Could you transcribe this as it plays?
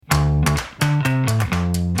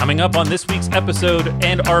Coming up on this week's episode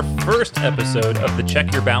and our first episode of the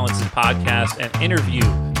Check Your Balances podcast, an interview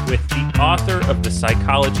with the author of The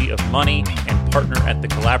Psychology of Money and partner at the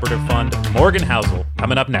Collaborative Fund, Morgan Housel,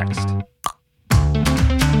 coming up next.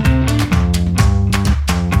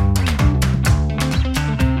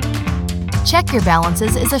 Check Your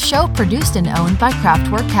Balances is a show produced and owned by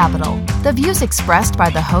Craftwork Capital. The views expressed by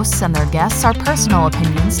the hosts and their guests are personal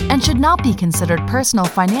opinions and should not be considered personal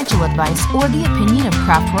financial advice or the opinion of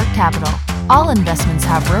Craftwork Capital. All investments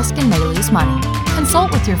have risk and may lose money.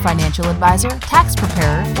 Consult with your financial advisor, tax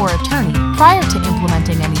preparer, or attorney prior to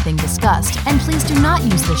implementing anything discussed, and please do not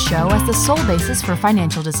use this show as the sole basis for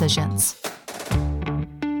financial decisions.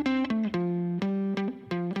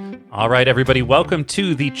 All right, everybody, welcome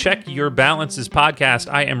to the Check Your Balances podcast.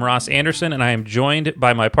 I am Ross Anderson, and I am joined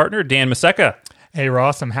by my partner, Dan Maseka. Hey,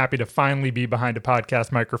 Ross, I'm happy to finally be behind a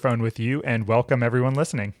podcast microphone with you, and welcome everyone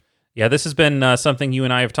listening. Yeah, this has been something you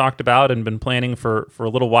and I have talked about and been planning for a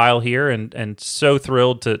little while here, and so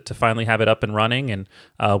thrilled to finally have it up and running, and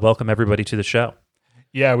welcome everybody to the show.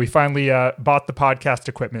 Yeah, we finally bought the podcast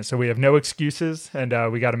equipment, so we have no excuses, and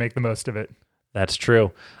we got to make the most of it. That's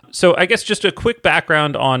true. So I guess just a quick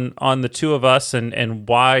background on the two of us and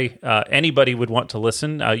why anybody would want to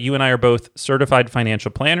listen. You and I are both certified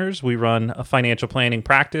financial planners. We run a financial planning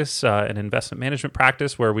practice, an investment management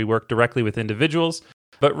practice where we work directly with individuals.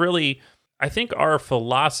 But really, I think our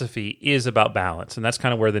philosophy is about balance. And that's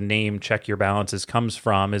kind of where the name Check Your Balances comes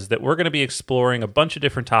from, is that we're going to be exploring a bunch of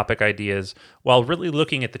different topic ideas while really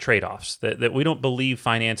looking at the trade-offs, that we don't believe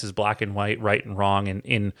finance is black and white, right and wrong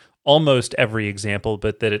in almost every example,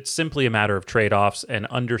 but that it's simply a matter of trade-offs and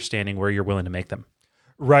understanding where you're willing to make them.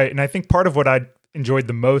 Right. And I think part of what I enjoyed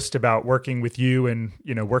the most about working with you and,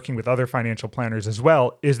 working with other financial planners as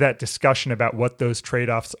well is that discussion about what those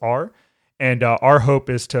trade-offs are. And our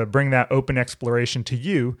hope is to bring that open exploration to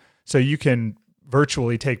you so you can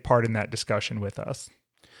virtually take part in that discussion with us.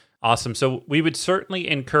 Awesome. So we would certainly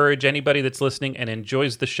encourage anybody that's listening and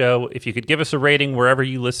enjoys the show, if you could give us a rating wherever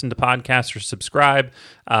you listen to podcasts or subscribe.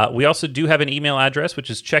 We also do have an email address, which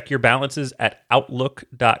is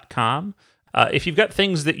checkyourbalances@outlook.com. If you've got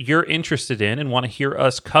things that you're interested in and want to hear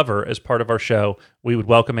us cover as part of our show, we would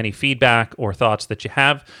welcome any feedback or thoughts that you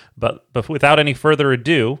have. But without any further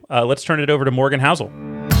ado, let's turn it over to Morgan Housel.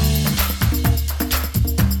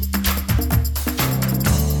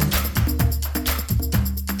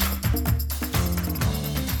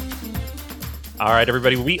 All right,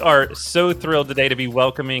 everybody, we are so thrilled today to be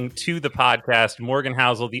welcoming to the podcast Morgan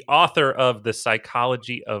Housel, the author of The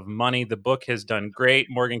Psychology of Money. The book has done great.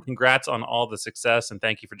 Morgan, congrats on all the success, and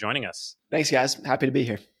thank you for joining us. Thanks, guys. Happy to be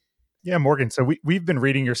here. Yeah, Morgan, so we've been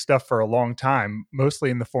reading your stuff for a long time, mostly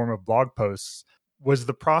in the form of blog posts. Was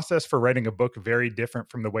the process for writing a book very different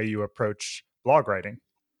from the way you approach blog writing?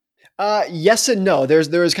 Yes and no.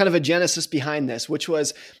 There was kind of a genesis behind this, which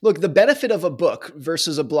was, look, the benefit of a book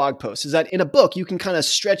versus a blog post is that in a book, you can kind of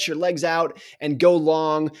stretch your legs out and go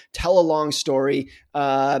long, tell a long story,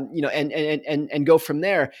 and go from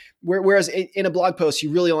there. Whereas in a blog post, you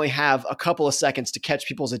really only have a couple of seconds to catch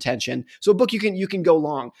people's attention. So a book, you can go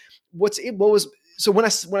long. So when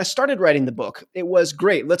I started writing the book, it was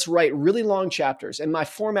great. Let's write really long chapters. And my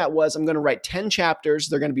format was, I'm going to write 10 chapters.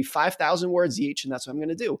 They're going to be 5,000 words each. And that's what I'm going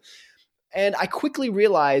to do. And I quickly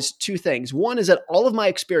realized two things. One is that all of my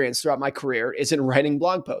experience throughout my career is in writing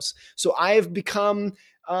blog posts. So I've become,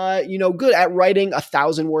 good at writing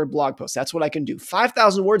 1,000-word blog posts. That's what I can do.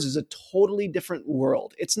 5,000 words is a totally different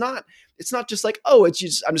world. It's not just like, I'm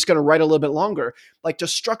just going to write a little bit longer. Like, to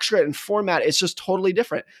structure it and format, it's just totally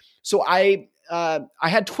different. So I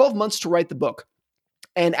had 12 months to write the book.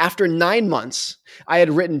 And after 9 months, I had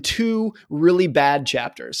written 2 really bad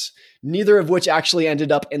chapters, neither of which actually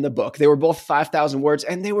ended up in the book. They were both 5,000 words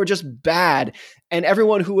and they were just bad. And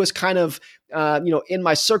everyone who was kind of, in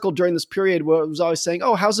my circle during this period was always saying,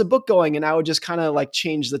 "Oh, how's the book going?" And I would just kind of like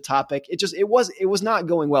change the topic. It was not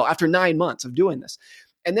going well after 9 months of doing this.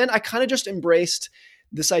 And then I kind of just embraced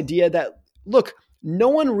this idea that, look, no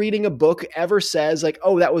one reading a book ever says like,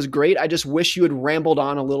 "Oh, that was great. I just wish you had rambled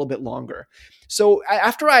on a little bit longer." So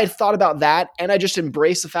after I had thought about that, and I just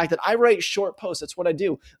embraced the fact that I write short posts, that's what I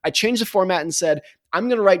do. I changed the format and said, I'm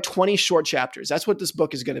going to write 20 short chapters. That's what this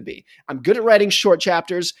book is going to be. I'm good at writing short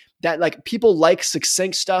chapters that like people like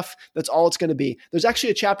succinct stuff. That's all it's going to be. There's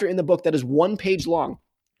actually a chapter in the book that is 1 page long.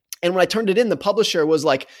 And when I turned it in, the publisher was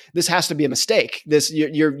like, "This has to be a mistake.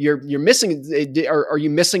 You're missing. Are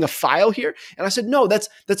you missing a file here?" And I said, "No, that's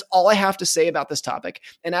all I have to say about this topic.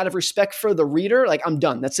 And out of respect for the reader, like I'm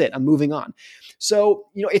done. That's it. I'm moving on." So,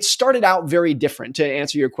 it started out very different to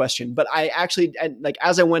answer your question, but I actually, like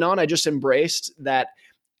as I went on, I just embraced that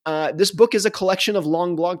this book is a collection of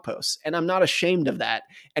long blog posts, and I'm not ashamed of that.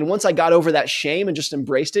 And once I got over that shame and just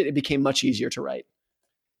embraced it, it became much easier to write.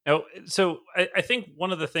 Now, so I think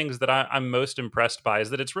one of the things that I'm most impressed by is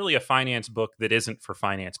that it's really a finance book that isn't for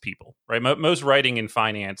finance people, right? Most writing in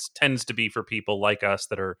finance tends to be for people like us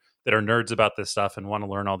that are nerds about this stuff and want to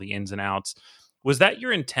learn all the ins and outs. Was that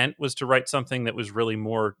your intent, was to write something that was really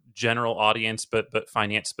more general audience, but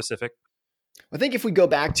finance specific? I think if we go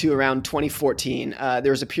back to around 2014,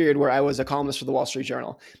 there was a period where I was a columnist for the Wall Street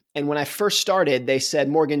Journal. And when I first started, they said,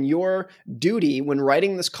 Morgan, your duty when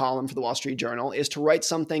writing this column for the Wall Street Journal is to write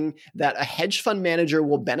something that a hedge fund manager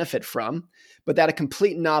will benefit from, but that a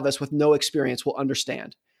complete novice with no experience will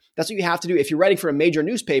understand. That's what you have to do. If you're writing for a major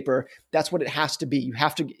newspaper, that's what it has to be. You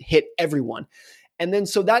have to hit everyone. And then,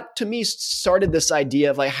 so that to me started this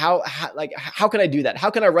idea of how can I do that?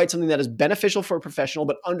 How can I write something that is beneficial for a professional,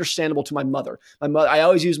 but understandable to my mother? I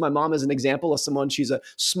always use my mom as an example of someone. She's a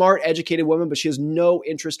smart, educated woman, but she has no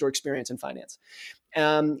interest or experience in finance.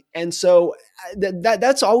 And so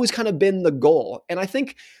that's always kind of been the goal. And I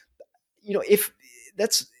think, if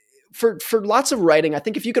that's for lots of writing, I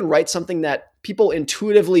think if you can write something that people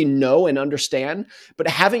intuitively know and understand, but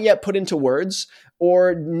haven't yet put into words,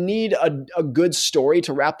 or need a good story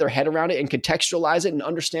to wrap their head around it and contextualize it and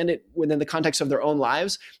understand it within the context of their own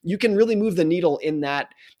lives, you can really move the needle in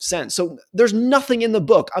that sense. So there's nothing in the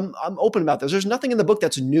book. I'm open about this. There's nothing in the book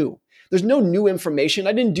that's new. There's no new information.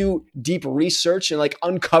 I didn't do deep research and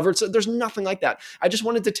uncovered. So there's nothing like that. I just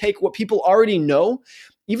wanted to take what people already know,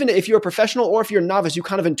 even if you're a professional or if you're a novice, you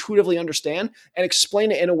kind of intuitively understand, and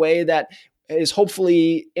explain it in a way that is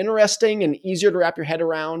hopefully interesting and easier to wrap your head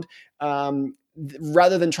around,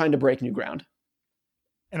 rather than trying to break new ground.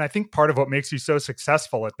 And I think part of what makes you so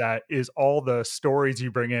successful at that is all the stories you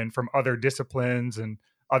bring in from other disciplines and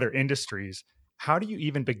other industries. How do you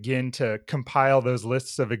even begin to compile those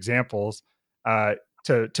lists of examples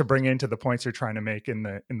to bring into the points you're trying to make in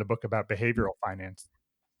the book about behavioral finance?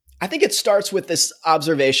 I think it starts with this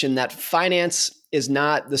observation that finance is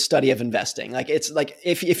not the study of investing.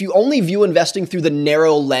 If you only view investing through the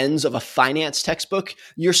narrow lens of a finance textbook,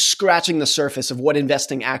 you're scratching the surface of what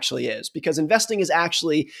investing actually is. Because investing is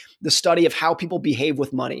actually the study of how people behave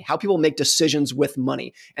with money, how people make decisions with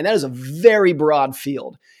money. And that is a very broad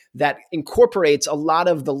field that incorporates a lot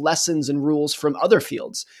of the lessons and rules from other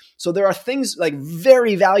fields. So there are things,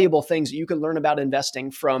 very valuable things that you can learn about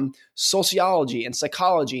investing from sociology and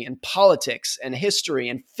psychology and politics and history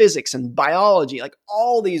and physics and biology,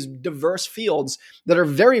 all these diverse fields that are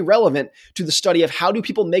very relevant to the study of how do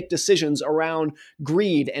people make decisions around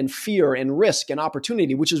greed and fear and risk and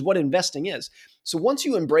opportunity, which is what investing is. So once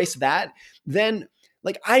you embrace that, then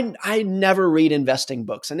I never read investing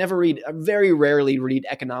books. I very rarely read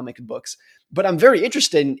economic books, but I'm very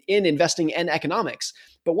interested in investing and economics.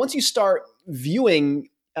 But once you start viewing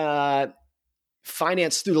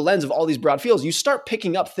finance through the lens of all these broad fields, you start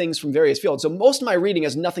picking up things from various fields. So most of my reading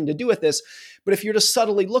has nothing to do with this, but if you're just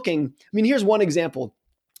subtly looking, here's one example.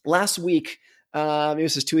 Last week, maybe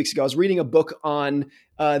this is 2 weeks ago, I was reading a book on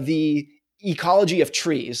the ecology of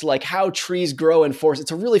trees, how trees grow in forests.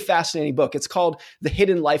 It's a really fascinating book. It's called The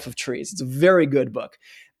Hidden Life of Trees. It's a very good book.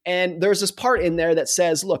 And there's this part in there that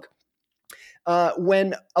says, look,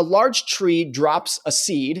 when a large tree drops a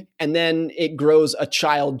seed and then it grows a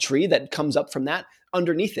child tree that comes up from that,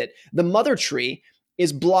 underneath it, the mother tree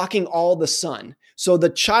is blocking all the sun. So the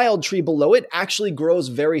child tree below it actually grows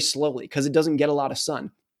very slowly because it doesn't get a lot of sun.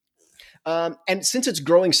 And since it's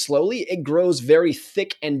growing slowly, it grows very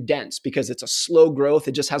thick and dense because it's a slow growth.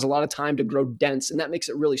 It just has a lot of time to grow dense, and that makes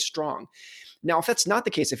it really strong. Now, if that's not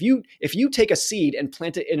the case, if you take a seed and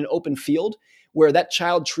plant it in an open field where that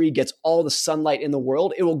child tree gets all the sunlight in the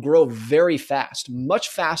world, it will grow very fast, much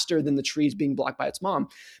faster than the trees being blocked by its mom.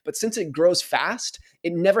 But since it grows fast,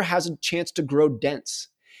 it never has a chance to grow dense.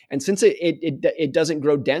 And since it doesn't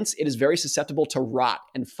grow dense, it is very susceptible to rot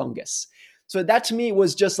and fungus. So that to me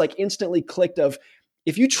was just instantly clicked of,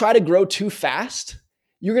 if you try to grow too fast,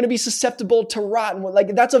 you're going to be susceptible to rot.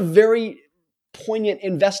 And that's a very poignant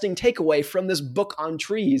investing takeaway from this book on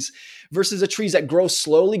trees versus the trees that grow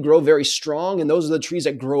slowly, grow very strong. And those are the trees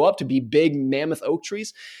that grow up to be big mammoth oak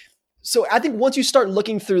trees. So I think once you start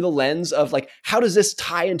looking through the lens of how does this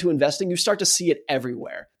tie into investing, you start to see it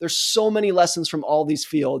everywhere. There's so many lessons from all these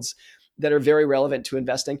fields that are very relevant to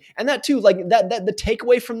investing. And that too, that the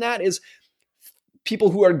takeaway from that is,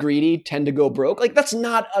 people who are greedy tend to go broke. That's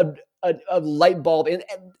not a light bulb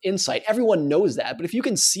insight. Everyone knows that. But if you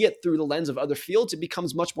can see it through the lens of other fields, it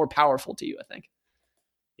becomes much more powerful to you, I think.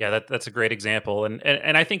 Yeah, that's a great example.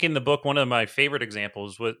 And I think in the book, one of my favorite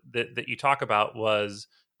examples that you talk about was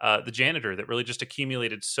the janitor that really just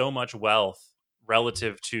accumulated so much wealth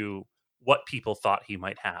relative to what people thought he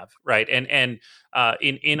might have, right? And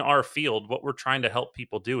in our field, what we're trying to help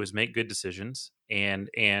people do is make good decisions and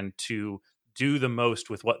to do the most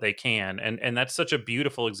with what they can. And that's such a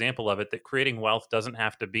beautiful example of it, that creating wealth doesn't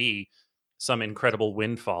have to be some incredible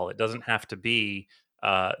windfall. It doesn't have to be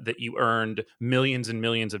that you earned millions and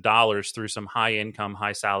millions of dollars through some high income,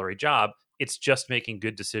 high salary job. It's just making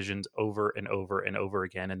good decisions over and over and over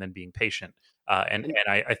again, and then being patient. And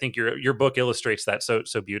I think your book illustrates that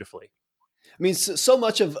so beautifully. I mean, so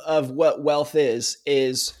much of what wealth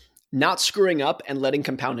is not screwing up and letting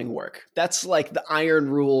compounding work. That's like the iron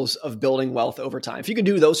rules of building wealth over time. If you can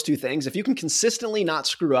do those two things, if you can consistently not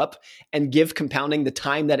screw up and give compounding the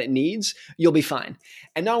time that it needs, you'll be fine.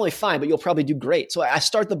 And not only fine, but you'll probably do great. So I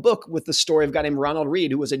start the book with the story of a guy named Ronald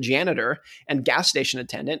Read, who was a janitor and gas station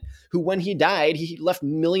attendant, who when he died, he left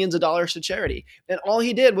millions of dollars to charity. And all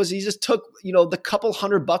he did was he just took, the couple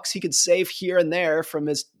 $100 he could save here and there from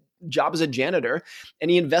his job as a janitor,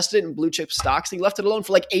 and he invested it in blue chip stocks, and he left it alone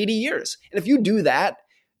for like 80 years. And if you do that,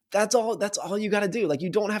 that's all you got to do. Like,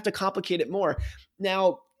 you don't have to complicate it more.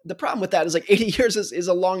 Now, the problem with that is like 80 years is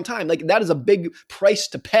a long time. Like, that is a big price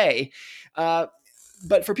to pay.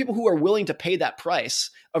 But for people who are willing to pay that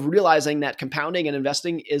price of realizing that compounding and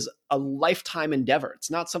investing is a lifetime endeavor,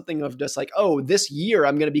 it's not something of just like, oh, this year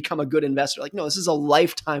I'm going to become a good investor. Like, no, this is a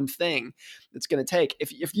lifetime thing that's going to take.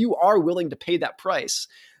 If you are willing to pay that price,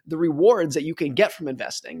 the rewards that you can get from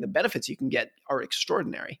investing, the benefits you can get are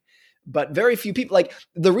extraordinary. But very few people, like,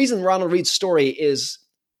 the reason Ronald Read's story is,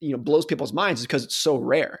 blows people's minds is because it's so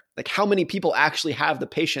rare. Like, how many people actually have the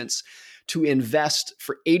patience to invest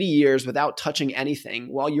for 80 years without touching anything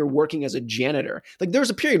while you're working as a janitor? Like, there was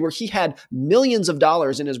a period where he had millions of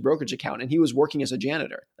dollars in his brokerage account and he was working as a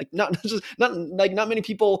janitor. Like, not many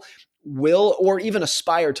people will or even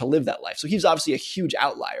aspire to live that life. So he's obviously a huge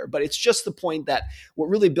outlier, but it's just the point that what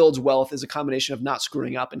really builds wealth is a combination of not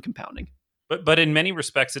screwing up and compounding. But in many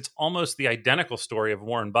respects, it's almost the identical story of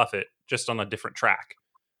Warren Buffett, just on a different track,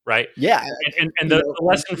 right? Yeah, and the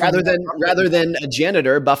lesson rather than a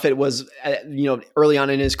janitor, Buffett was early on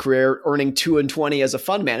in his career earning 2 and 20 as a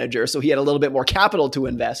fund manager, so he had a little bit more capital to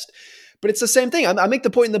invest. But it's the same thing. I make the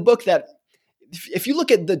point in the book that if you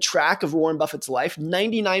look at the track of Warren Buffett's life,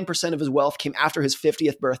 99% of his wealth came after his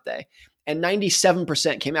 50th birthday, and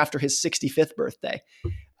 97% came after his 65th birthday,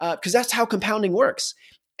 because that's how compounding works.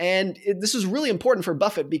 And this is really important for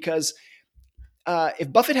Buffett because if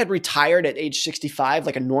Buffett had retired at age 65,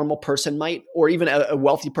 like a normal person might, or even a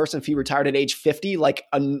wealthy person, if he retired at age 50, like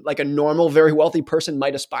a normal, very wealthy person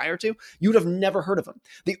might aspire to, you would have never heard of him.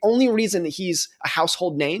 The only reason that he's a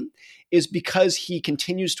household name is because he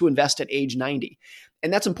continues to invest at age 90.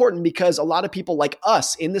 And that's important because a lot of people like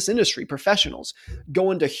us in this industry, professionals,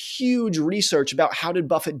 go into huge research about how did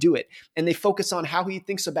Buffett do it? And they focus on how he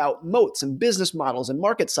thinks about moats and business models and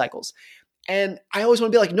market cycles. And I always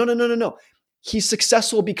want to be like, no. He's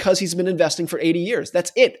successful because he's been investing for 80 years.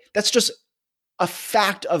 That's it. That's just a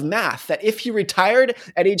fact of math, that if he retired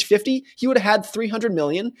at age 50, he would have had 300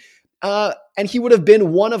 million. And he would have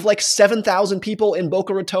been one of like 7,000 people in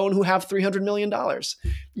Boca Raton who have $300 million. There's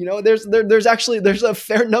a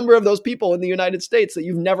fair number of those people in the United States that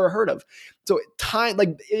you've never heard of. So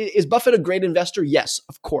is Buffett a great investor? Yes,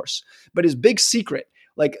 of course. But his big secret,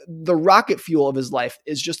 like the rocket fuel of his life,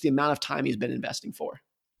 is just the amount of time he's been investing for.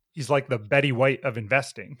 He's like the Betty White of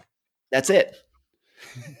investing. That's it.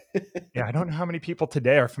 Yeah, I don't know how many people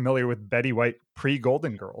today are familiar with Betty White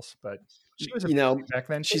pre-Golden Girls, but she was back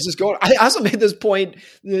then. She's just going. I also made this point,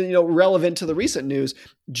 relevant to the recent news.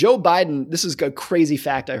 Joe Biden, this is a crazy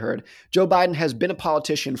fact I heard. Joe Biden has been a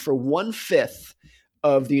politician for 1/5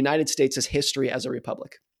 of the United States' history as a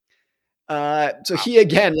republic. So he,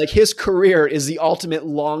 again, like his career is the ultimate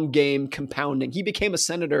long game compounding. He became a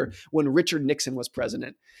senator when Richard Nixon was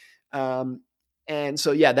president. And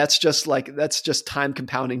so, yeah, that's just time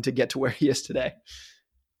compounding to get to where he is today.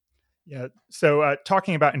 Yeah. So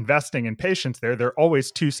talking about investing and patience there are always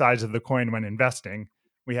two sides of the coin when investing.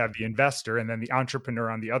 We have the investor and then the entrepreneur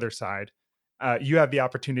on the other side. You have the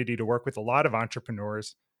opportunity to work with a lot of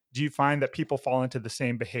entrepreneurs. Do you find that people fall into the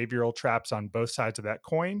same behavioral traps on both sides of that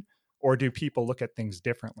coin, or do people look at things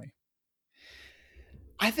differently?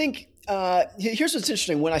 I think here's what's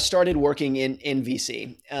interesting. When I started working in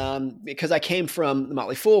VC, because I came from the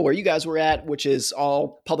Motley Fool, where you guys were at, which is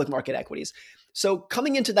all public market equities. So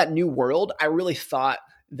coming into that new world, I really thought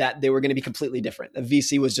that they were going to be completely different. The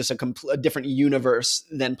VC was just a different universe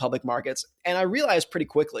than public markets. And I realized pretty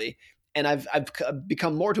quickly, And I've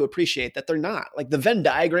become more to appreciate that they're not. Like the Venn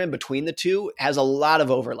diagram between the two has a lot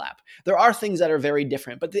of overlap. There are things that are very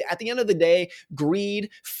different, but at the end of the day, greed,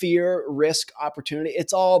 fear, risk, opportunity,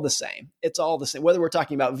 it's all the same. It's all the same. Whether we're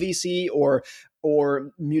talking about VC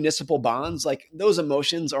or municipal bonds, like those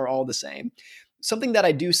emotions are all the same. Something that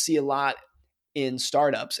I do see a lot in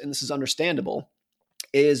startups, and this is understandable,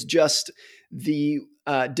 is just the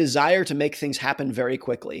desire to make things happen very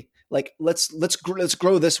quickly. Like let's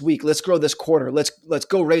grow this week, let's grow this quarter, let's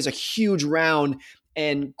go raise a huge round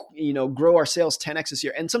and grow our sales 10x this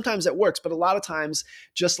year. And sometimes it works, but a lot of times,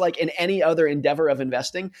 just like in any other endeavor of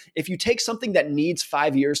investing, if you take something that needs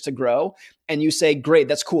 5 years to grow and you say, great,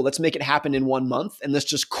 that's cool, let's make it happen in 1 month and let's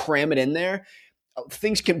just cram it in there,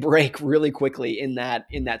 things can break really quickly in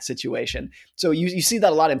that situation. So you see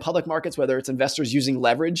that a lot in public markets, whether it's investors using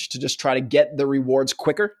leverage to just try to get the rewards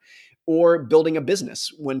quicker, or building a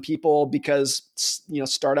business because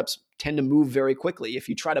startups tend to move very quickly. If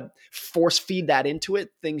you try to force feed that into it,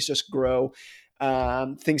 things just grow.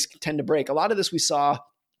 Things tend to break. A lot of this we saw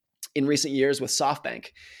in recent years with SoftBank.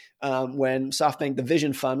 When SoftBank, the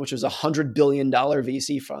Vision Fund, which was $100 billion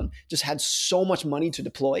VC fund, just had so much money to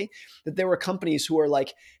deploy that there were companies who were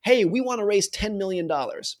like, hey, we want to raise $10 million.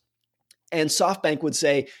 And SoftBank would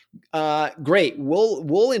say, great,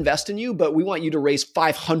 we'll invest in you, but we want you to raise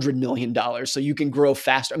 $500 million so you can grow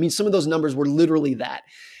faster. I mean, some of those numbers were literally that.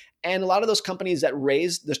 And a lot of those companies that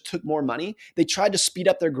took more money, they tried to speed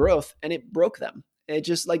up their growth and it broke them. It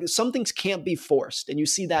just like some things can't be forced. And you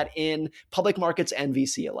see that in public markets and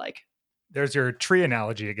VC alike. There's your tree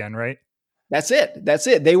analogy again, right? That's it.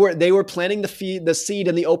 They were planting the seed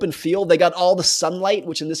in the open field. They got all the sunlight,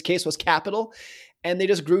 which in this case was capital, and they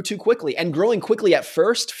just grew too quickly. And growing quickly at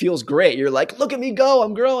first feels great. You're like, look at me go,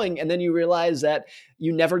 I'm growing. And then you realize that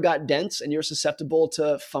you never got dense and you're susceptible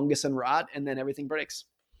to fungus and rot, and then everything breaks.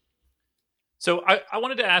 So I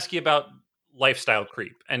wanted to ask you about lifestyle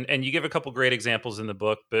creep, and you give a couple great examples in the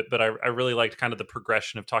book, but I really liked kind of the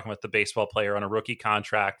progression of talking about the baseball player on a rookie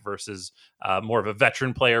contract versus more of a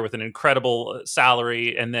veteran player with an incredible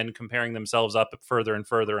salary, and then comparing themselves up further and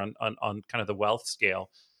further on kind of the wealth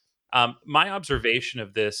scale. My observation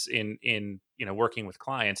of this in working with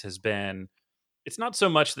clients has been, it's not so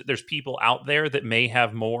much that there's people out there that may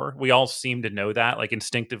have more. We all seem to know that, like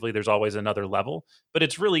instinctively, there's always another level, but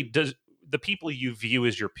it's really the people you view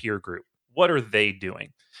as your peer group. What are they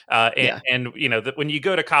doing? And when you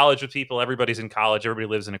go to college with people, everybody's in college, everybody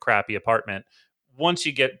lives in a crappy apartment. Once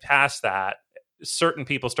you get past that, certain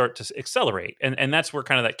people start to accelerate. And that's where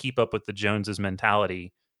kind of that keep up with the Joneses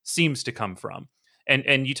mentality seems to come from.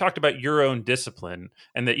 And you talked about your own discipline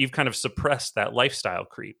and that you've kind of suppressed that lifestyle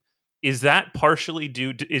creep. Is that partially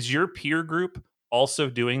is your peer group also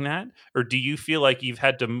doing that? Or do you feel like you've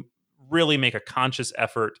had to really make a conscious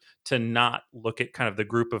effort to not look at kind of the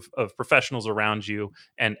group of professionals around you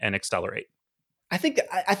and accelerate? I think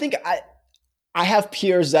I have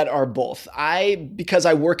peers that are both. Because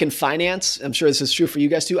I work in finance, I'm sure this is true for you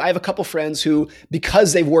guys too. I have a couple friends who,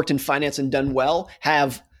 because they've worked in finance and done well,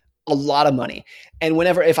 have a lot of money. And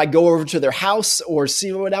if I go over to their house or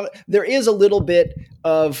see whatever, there is a little bit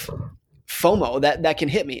of FOMO that can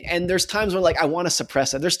hit me. And there's times when I want to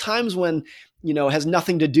suppress it. There's times when, it has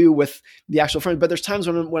nothing to do with the actual friend, but there's times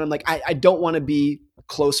when I'm like, I don't want to be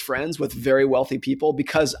close friends with very wealthy people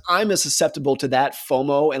because I'm as susceptible to that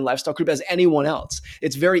FOMO and lifestyle creep as anyone else.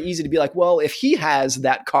 It's very easy to be like, well, if he has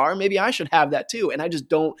that car, maybe I should have that too. And I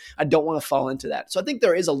don't want to fall into that. So I think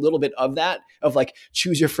there is a little bit of that, of like,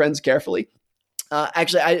 choose your friends carefully.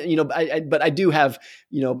 Actually, I do have,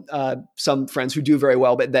 some friends who do very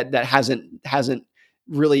well, but that hasn't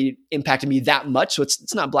really impacted me that much. So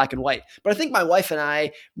it's not black and white, but I think my wife and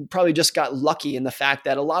I probably just got lucky in the fact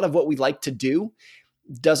that a lot of what we like to do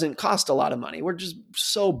doesn't cost a lot of money. We're just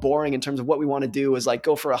so boring in terms of what we want to do is like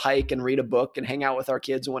go for a hike and read a book and hang out with our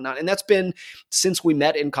kids and whatnot. And that's been since we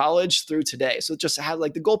met in college through today. So it just has the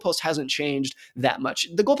goalpost hasn't changed that much.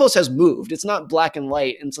 The goalpost has moved. It's not black and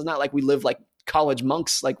white. And it's not like we live like college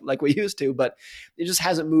monks like we used to, but it just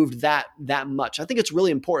hasn't moved that much. I think it's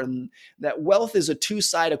really important that wealth is a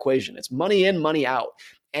two-side equation. It's money in, money out.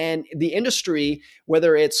 And the industry,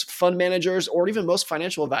 whether it's fund managers or even most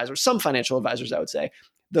financial advisors, some financial advisors, I would say,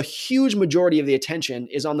 the huge majority of the attention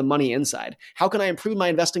is on the money inside. How can I improve my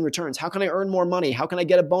investing returns? How can I earn more money? How can I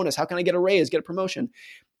get a bonus? How can I get a raise, get a promotion?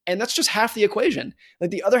 And that's just half the equation. Like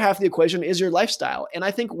the other half of the equation is your lifestyle. And I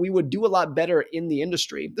think we would do a lot better in the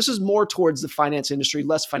industry. This is more towards the finance industry,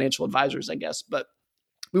 less financial advisors, I guess. But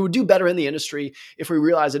We would do better in the industry if we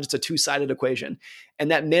realize that it's a two-sided equation and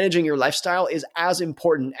that managing your lifestyle is as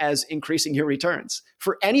important as increasing your returns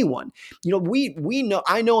for anyone. We know,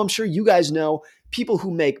 I'm sure you guys know people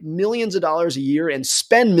who make millions of dollars a year and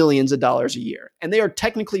spend millions of dollars a year, and they are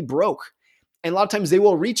technically broke. And a lot of times they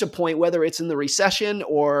will reach a point, whether it's in the recession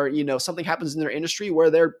or, something happens in their industry where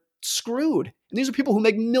they're screwed. And these are people who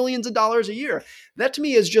make millions of dollars a year. That to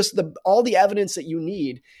me is just all the evidence that you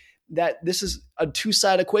need that this is a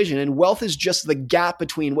two-sided equation, and wealth is just the gap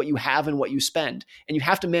between what you have and what you spend. And you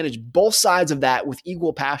have to manage both sides of that with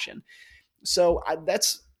equal passion. So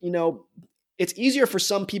it's easier for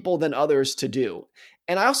some people than others to do.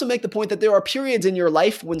 And I also make the point that there are periods in your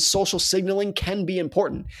life when social signaling can be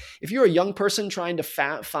important. If you're a young person trying to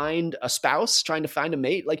find a spouse, trying to find a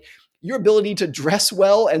mate, like your ability to dress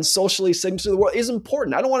well and socially signal to the world is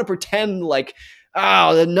important. I don't want to pretend like,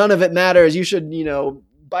 none of it matters. You should,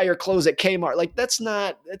 buy your clothes at Kmart. Like it's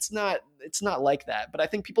not like that. But I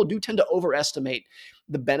think people do tend to overestimate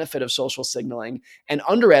the benefit of social signaling and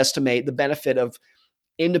underestimate the benefit of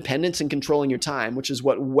independence and controlling your time, which is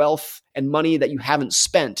what wealth and money that you haven't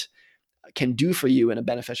spent can do for you in a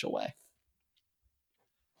beneficial way.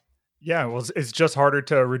 Yeah, well, it's just harder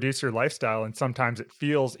to reduce your lifestyle, and sometimes it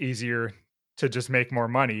feels easier to just make more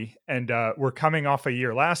money. And we're coming off a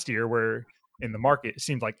year last year where in the market, it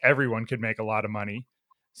seemed like everyone could make a lot of money.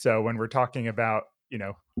 So when we're talking about,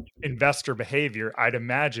 investor behavior, I'd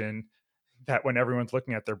imagine that when everyone's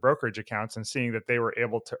looking at their brokerage accounts and seeing that they were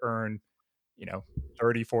able to earn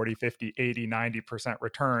 30, 40, 50, 80, 90%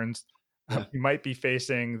 returns, you might be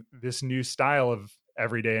facing this new style of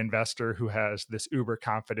everyday investor who has this uber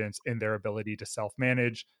confidence in their ability to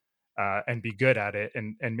self-manage and be good at it.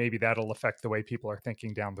 And maybe that'll affect the way people are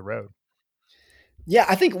thinking down the road. Yeah,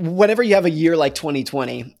 I think whenever you have a year like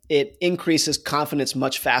 2020, it increases confidence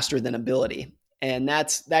much faster than ability. And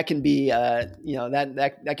that can be,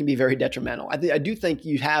 that can be very detrimental. I do think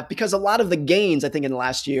you have, because a lot of the gains I think in the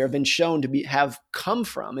last year have been shown to have come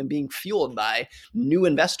from and being fueled by new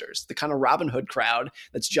investors, the kind of Robinhood crowd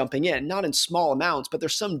that's jumping in, not in small amounts, but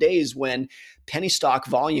there's some days when penny stock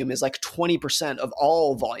volume is like 20% of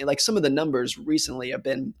all volume. Like some of the numbers recently have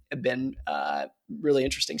been really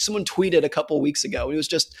interesting. Someone tweeted a couple of weeks ago, it was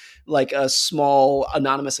just like a small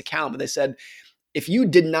anonymous account, but they said, if you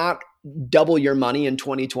did not double your money in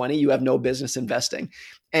 2020, you have no business investing.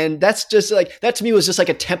 And that's just like, that to me was just like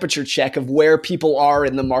a temperature check of where people are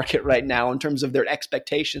in the market right now in terms of their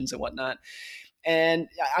expectations and whatnot. And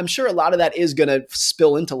I'm sure a lot of that is going to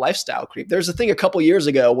spill into lifestyle creep. There's a thing a couple years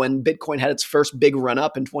ago when Bitcoin had its first big run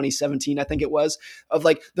up in 2017, I think it was, of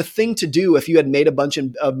like the thing to do if you had made a bunch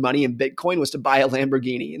of money in Bitcoin was to buy a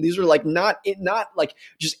Lamborghini. And these were like not like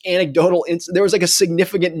just anecdotal. There was like a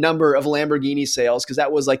significant number of Lamborghini sales because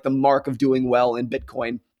that was like the mark of doing well in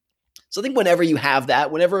Bitcoin. So I think whenever you have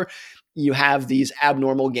that, whenever you have these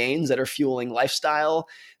abnormal gains that are fueling lifestyle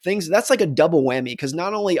things, that's like a double whammy, because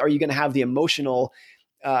not only are you going to have the emotional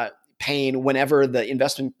pain whenever the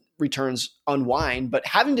investment returns unwind, but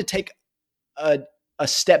having to take a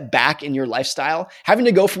step back in your lifestyle, having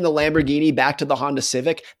to go from the Lamborghini back to the Honda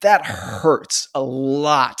Civic, that hurts a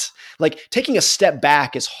lot. Like taking a step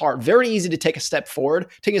back is hard. Very easy to take a step forward.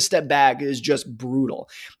 Taking a step back is just brutal.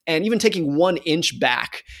 And even taking 1 inch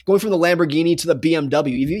back, going from the Lamborghini to the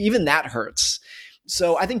BMW, even that hurts.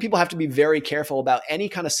 So I think people have to be very careful about any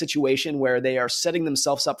kind of situation where they are setting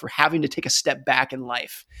themselves up for having to take a step back in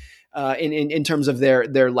life. In terms of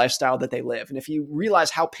their lifestyle that they live. And if you realize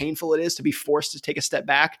how painful it is to be forced to take a step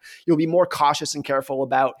back, you'll be more cautious and careful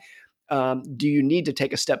about, do you need to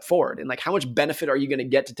take a step forward? And like, how much benefit are you going to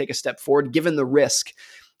get to take a step forward, given the risk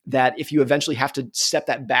that if you eventually have to step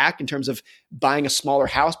that back in terms of buying a smaller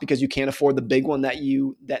house because you can't afford the big one that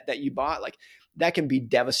you bought, like that can be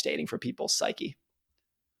devastating for people's psyche.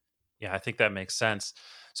 Yeah, I think that makes sense.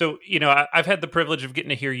 So, I've had the privilege of getting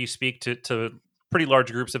to hear you speak to pretty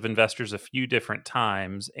large groups of investors a few different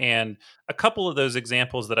times. And a couple of those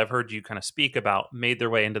examples that I've heard you kind of speak about made their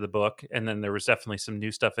way into the book. And then there was definitely some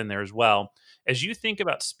new stuff in there as well. As you think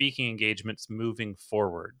about speaking engagements moving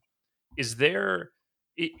forward, is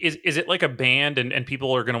it like a band and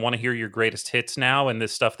people are going to want to hear your greatest hits now and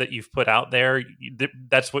this stuff that you've put out there,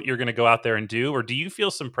 that's what you're going to go out there and do? Or do you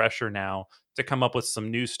feel some pressure now to come up with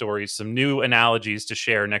some new stories, some new analogies to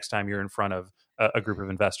share next time you're in front of a group of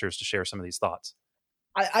investors to share some of these thoughts?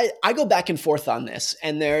 I go back and forth on this,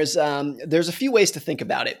 and there's a few ways to think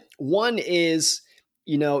about it. One is,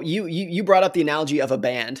 you brought up the analogy of a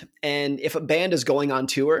band, and if a band is going on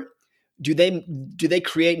tour, do they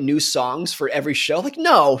create new songs for every show? Like,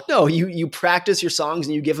 no, you practice your songs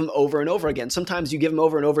and you give them over and over again. Sometimes you give them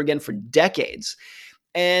over and over again for decades.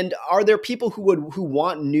 And are there people who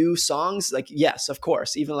want new songs? Like, yes, of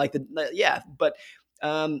course, even like but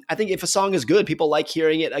I think if a song is good, people like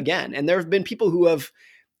hearing it again. And there have been people who have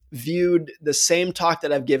viewed the same talk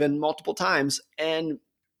that I've given multiple times, and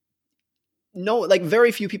no, like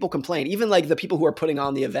very few people complain. Even like the people who are putting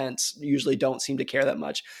on the events usually don't seem to care that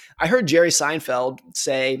much. I heard Jerry Seinfeld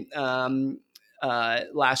say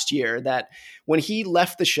last year that when he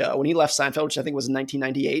left Seinfeld, which I think was in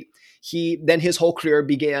 1998, then his whole career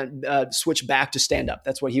began switch back to stand up.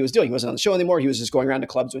 That's what he was doing. He wasn't on the show anymore. He was just going around to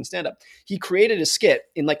clubs doing stand up. He created a skit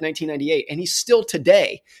in like 1998, and he still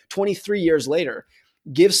today, 23 years later,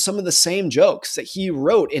 gives some of the same jokes that he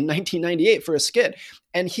wrote in 1998 for a skit.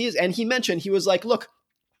 And he mentioned, he was like, look,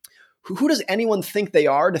 who does anyone think they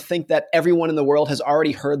are to think that everyone in the world has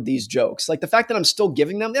already heard these jokes? Like the fact that I'm still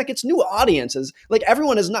giving them, like it's new audiences, like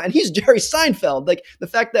everyone is not, and he's Jerry Seinfeld, like the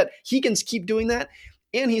fact that he can keep doing that.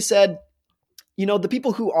 And he said, the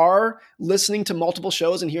people who are listening to multiple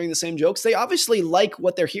shows and hearing the same jokes, they obviously like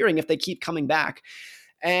what they're hearing if they keep coming back.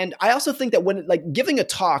 And I also think that when like giving a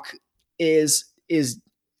talk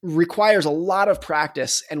requires a lot of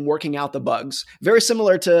practice and working out the bugs. Very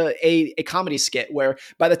similar to a comedy skit where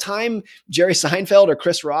by the time Jerry Seinfeld or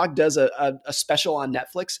Chris Rock does a special on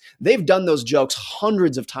Netflix, they've done those jokes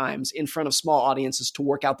hundreds of times in front of small audiences to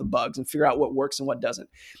work out the bugs and figure out what works and what doesn't.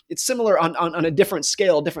 It's similar on a different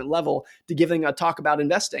scale, different level to giving a talk about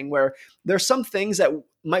investing, where there's some things that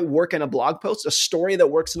might work in a blog post, a story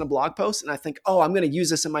that works in a blog post. And I think, I'm going to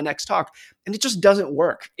use this in my next talk. And it just doesn't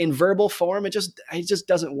work in verbal form. It just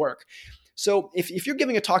doesn't work. So if you're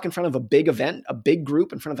giving a talk in front of a big event, a big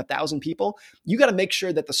group in front of 1,000 people, you got to make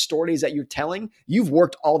sure that the stories that you're telling, you've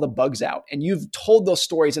worked all the bugs out and you've told those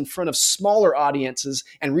stories in front of smaller audiences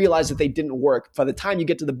and realized that they didn't work. By the time you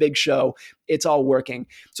get to the big show, it's all working.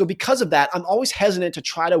 So because of that, I'm always hesitant to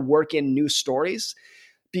try to work in new stories,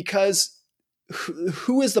 because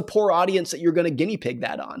who is the poor audience that you're going to guinea pig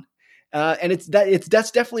that on? And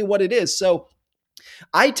that's definitely what it is. So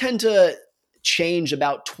I tend to change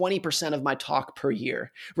about 20% of my talk per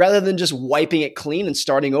year rather than just wiping it clean and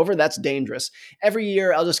starting over. That's dangerous. Every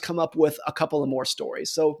year I'll just come up with a couple of more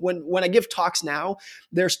stories. So when I give talks now,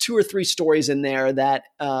 there's 2 or 3 stories in there that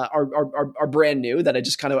are brand new that I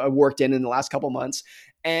just kind of worked in the last couple months.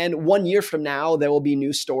 And 1 year from now, there will be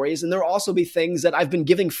new stories. And there will also be things that I've been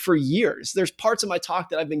giving for years. There's parts of my talk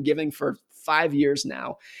that I've been giving for 5 years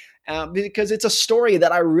now, because it's a story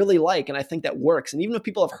that I really like and I think that works. And even if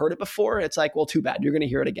people have heard it before, it's like, well, too bad. You're going to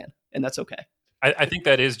hear it again. And that's okay. I think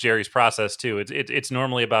that is Jerry's process too. It's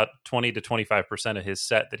normally about 20 to 25% of his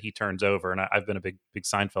set that he turns over. And I've been a big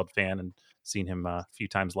Seinfeld fan and seen him a few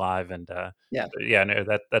times live. And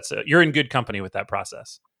that's you're in good company with that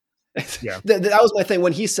process. Yeah, that was my thing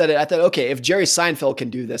when he said it. I thought, okay, if Jerry Seinfeld can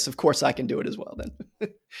do this, of course I can do it as well.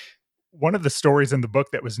 Then one of the stories in the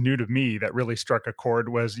book that was new to me that really struck a chord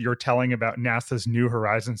was you're telling about NASA's New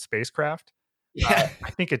Horizons spacecraft. Yeah,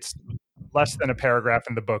 I think it's less than a paragraph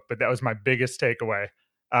in the book, but that was my biggest takeaway.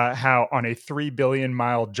 How on a 3 billion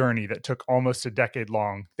mile journey that took almost a decade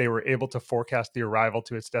long, they were able to forecast the arrival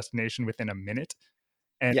to its destination within a minute.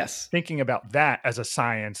 And thinking about that as a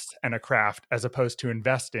science and a craft, as opposed to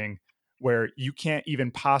investing, where you can't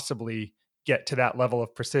even possibly get to that level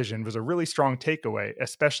of precision, was a really strong takeaway,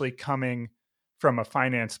 especially coming from a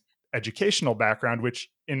finance educational background,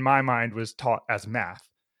 which in my mind was taught as math.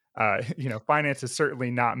 Finance is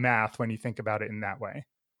certainly not math when you think about it in that way.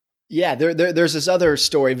 Yeah, there's this other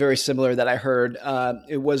story very similar that I heard.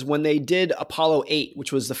 It was when they did Apollo 8,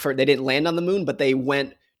 which was the first, they didn't land on the moon, but they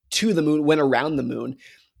went to the moon, went around the moon.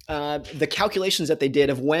 The calculations that they did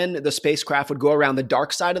of when the spacecraft would go around the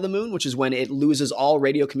dark side of the moon, which is when it loses all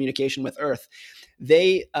radio communication with Earth,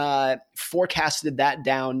 they forecasted that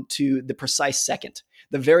down to the precise second.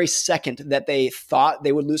 The very second that they thought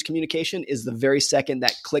they would lose communication is the very second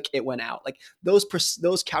that click, it went out. Like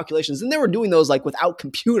those calculations, and they were doing those like without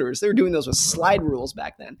computers. They were doing those with slide rules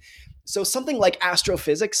back then. So something like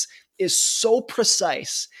astrophysics is so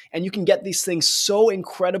precise, and you can get these things so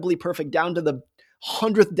incredibly perfect down to the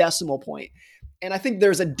 100th decimal point. And I think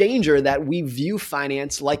there's a danger that we view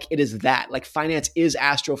finance like it is that, like finance is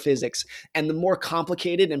astrophysics. And the more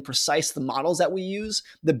complicated and precise the models that we use,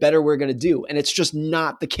 the better we're going to do. And it's just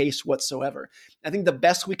not the case whatsoever. I think the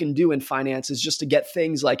best we can do in finance is just to get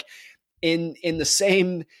things like in the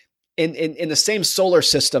same solar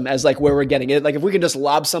system as like where we're getting it. Like if we can just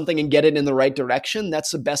lob something and get it in the right direction, that's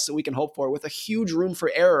the best that we can hope for, with a huge room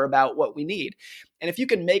for error about what we need. And if you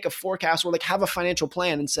can make a forecast or like have a financial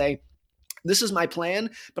plan and say, this is my plan,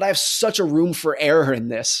 but I have such a room for error in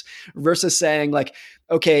this, versus saying like,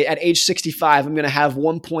 okay, at age 65, I'm going to have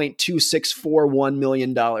 $1.2641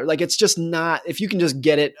 million. Like, it's just not, if you can just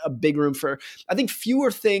get it, a big room for, I think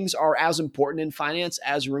fewer things are as important in finance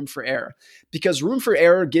as room for error, because room for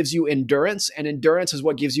error gives you endurance, and endurance is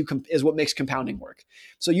what makes compounding work.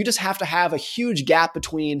 So you just have to have a huge gap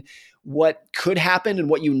between what could happen and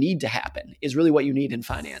what you need to happen is really what you need in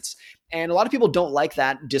finance. And a lot of people don't like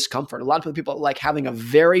that discomfort. A lot of people like having a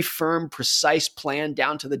very firm, precise plan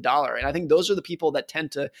down to the dollar. And I think those are the people that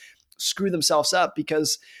tend to screw themselves up,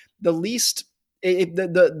 because the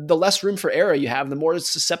less room for error you have, the more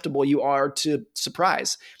susceptible you are to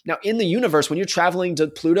surprise. Now, in the universe, when you're traveling to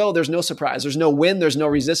Pluto, there's no surprise. There's no wind. There's no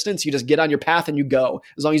resistance. You just get on your path and you go.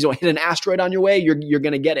 As long as you don't hit an asteroid on your way, you're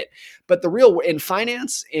going to get it. But in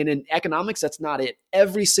finance and in economics, that's not it.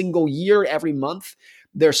 Every single year, every month,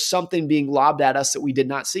 there's something being lobbed at us that we did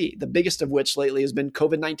not see. The biggest of which lately has been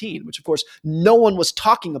COVID-19, which of course no one was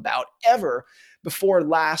talking about ever before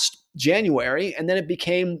last January. And then it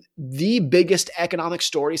became the biggest economic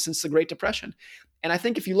story since the Great Depression. And I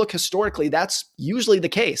think if you look historically, that's usually the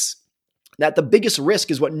case, that the biggest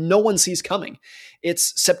risk is what no one sees coming.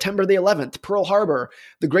 It's September the 11th, Pearl Harbor,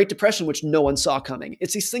 the Great Depression, which no one saw coming.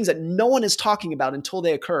 It's these things that no one is talking about until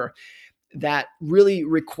they occur, that really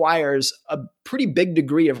requires a pretty big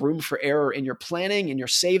degree of room for error in your planning, in your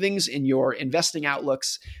savings, in your investing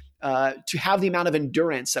outlooks, to have the amount of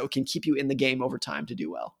endurance that can keep you in the game over time to do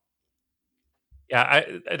well. Yeah,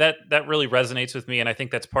 that really resonates with me, and I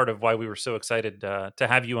think that's part of why we were so excited to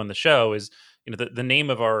have you on the show. Is, the name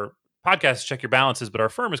of our podcast is Check Your Balances, but our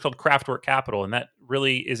firm is called Craftwork Capital, and that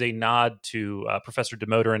really is a nod to Professor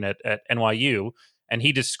Damodaran at NYU, and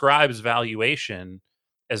he describes valuation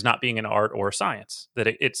as not being an art or a science, that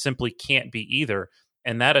it simply can't be either.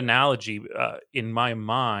 And that analogy, in my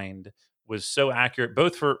mind, was so accurate,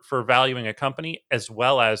 both for valuing a company as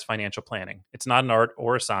well as financial planning. It's not an art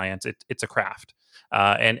or a science; it's a craft,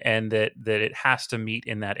 and that it has to meet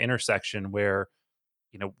in that intersection where,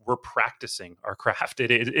 we're practicing our craft.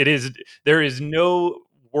 There is no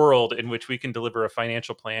world in which we can deliver a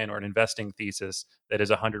financial plan or an investing thesis that is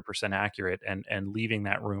 100% accurate, and leaving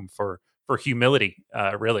that room for humility,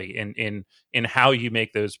 really, in how you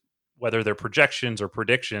make those, whether they're projections or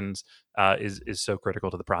predictions, is so critical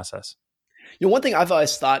to the process. One thing I've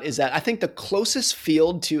always thought is that I think the closest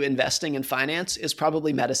field to investing in finance is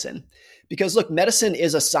probably medicine. Because look, medicine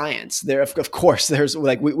is a science. There, of course, there's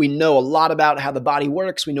we know a lot about how the body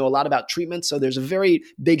works. We know a lot about treatment. So there's a very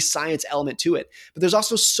big science element to it. But there's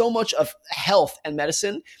also so much of health and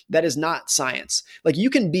medicine that is not science. Like, you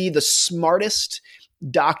can be the smartest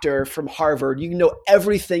doctor from Harvard. You can know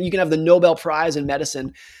everything. You can have the Nobel Prize in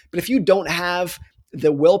medicine. But if you don't have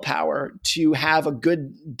the willpower to have a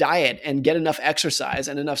good diet and get enough exercise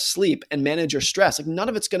and enough sleep and manage your stress, like, none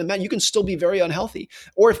of it's going to matter. You can still be very unhealthy.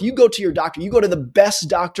 Or if you go to your doctor, you go to the best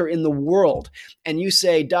doctor in the world and you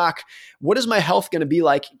say, "Doc, what is my health going to be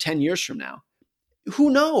like 10 years from now?"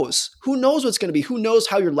 Who knows? Who knows what's going to be? Who knows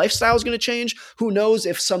how your lifestyle is going to change? Who knows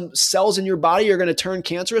if some cells in your body are going to turn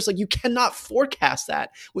cancerous? Like, you cannot forecast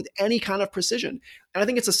that with any kind of precision. And I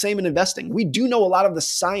think it's the same in investing. We do know a lot of the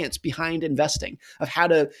science behind investing, of how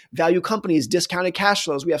to value companies, discounted cash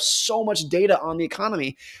flows. We have so much data on the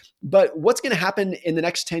economy. But what's going to happen in the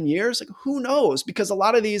next 10 years? Like, who knows? Because a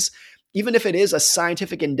lot of these, even if it is a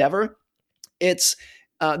scientific endeavor,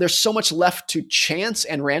 there's so much left to chance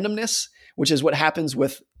and randomness, which is what happens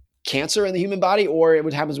with cancer in the human body, or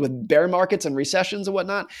what happens with bear markets and recessions and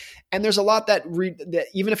whatnot. And there's a lot that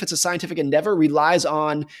even if it's a scientific endeavor, relies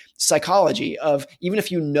on psychology of, even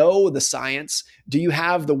if you know the science, do you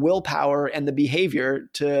have the willpower and the behavior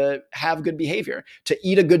to have good behavior, to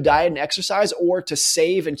eat a good diet and exercise, or to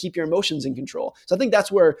save and keep your emotions in control? So I think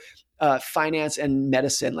that's where finance and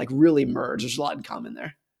medicine really merge. There's a lot in common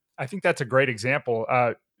there. I think that's a great example.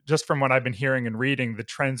 Just from what I've been hearing and reading, the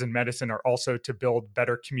trends in medicine are also to build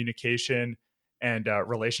better communication and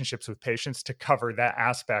relationships with patients, to cover that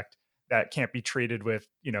aspect that can't be treated with,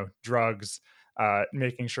 drugs,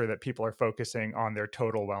 making sure that people are focusing on their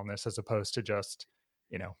total wellness as opposed to just,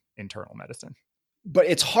 internal medicine. But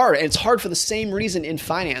it's hard. And it's hard for the same reason in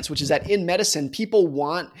finance, which is that in medicine, people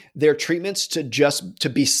want their treatments to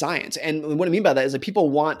be science. And what I mean by that is that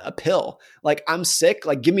people want a pill. Like, I'm sick,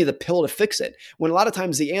 give me the pill to fix it. When a lot of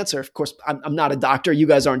times the answer, of course, I'm not a doctor. You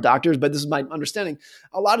guys aren't doctors, but this is my understanding.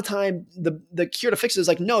 A lot of time, the cure to fix it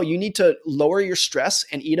is no, you need to lower your stress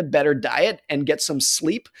and eat a better diet and get some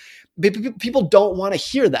sleep. People don't want to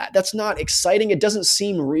hear that. That's not exciting. It doesn't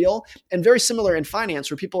seem real. And very similar in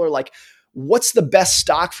finance, where people are like, what's the best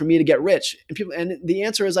stock for me to get rich? And the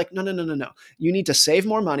answer is like, no. You need to save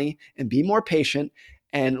more money and be more patient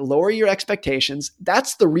and lower your expectations.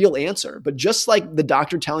 That's the real answer. But just like the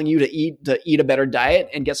doctor telling you to eat a better diet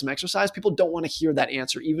and get some exercise, people don't want to hear that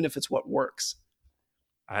answer, even if it's what works.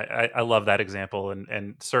 I love that example,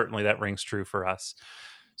 and certainly that rings true for us.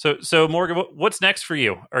 So Morgan, what's next for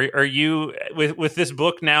you? Are you with this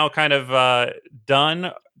book now kind of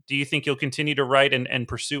done? Do you think you'll continue to write and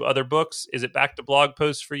pursue other books? Is it back to blog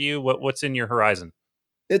posts for you? What's in your horizon?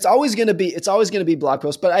 It's always going to be blog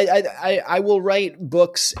posts, but I will write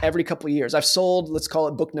books every couple of years. I've sold, let's call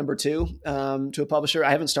it book number 2 to a publisher.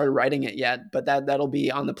 I haven't started writing it yet, but that'll be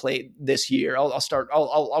on the plate this year.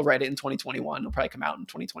 I'll write it in 2021. It'll probably come out in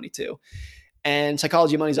 2022. And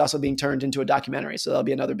Psychology of Money is also being turned into a documentary. So that'll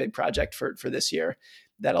be another big project for this year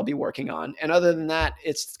that I'll be working on. And other than that,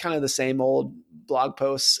 it's kind of the same old blog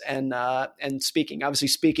posts and speaking. Obviously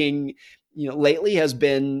speaking, lately has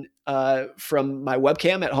been from my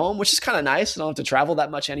webcam at home, which is kind of nice. I don't have to travel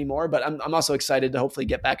that much anymore, but I'm also excited to hopefully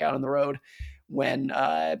get back out on the road when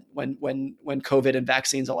COVID and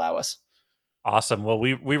vaccines allow us. Awesome. Well,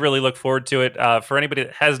 we really look forward to it. For anybody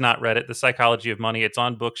that has not read it, The Psychology of Money, it's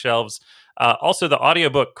on bookshelves. Also, the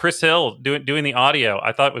audiobook, Chris Hill doing the audio,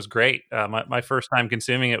 I thought was great. My first time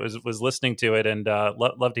consuming it was listening to it, and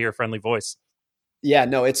love to hear a friendly voice. Yeah,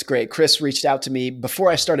 no, it's great. Chris reached out to me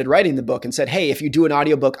before I started writing the book and said, hey, if you do an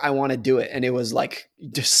audiobook, I want to do it. And it was like,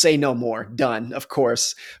 just say no more. Done, of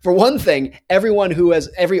course. For one thing, every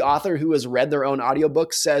author who has read their own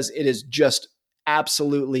audiobook says it is just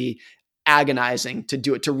absolutely agonizing to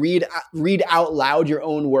do it, to read out loud your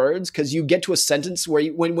own words, because you get to a sentence where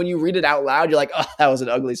when you read it out loud, you're like, oh, that was an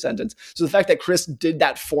ugly sentence. So the fact that Chris did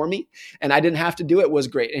that for me and I didn't have to do it was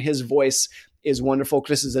great. And his voice is wonderful.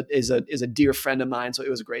 Chris is a dear friend of mine. So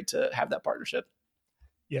it was great to have that partnership.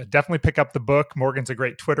 Yeah, definitely pick up the book. Morgan's a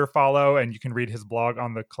great Twitter follow, and you can read his blog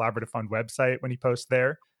on the Collaborative Fund website when he posts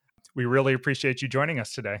there. We really appreciate you joining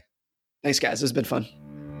us today. Thanks, guys. This has been fun.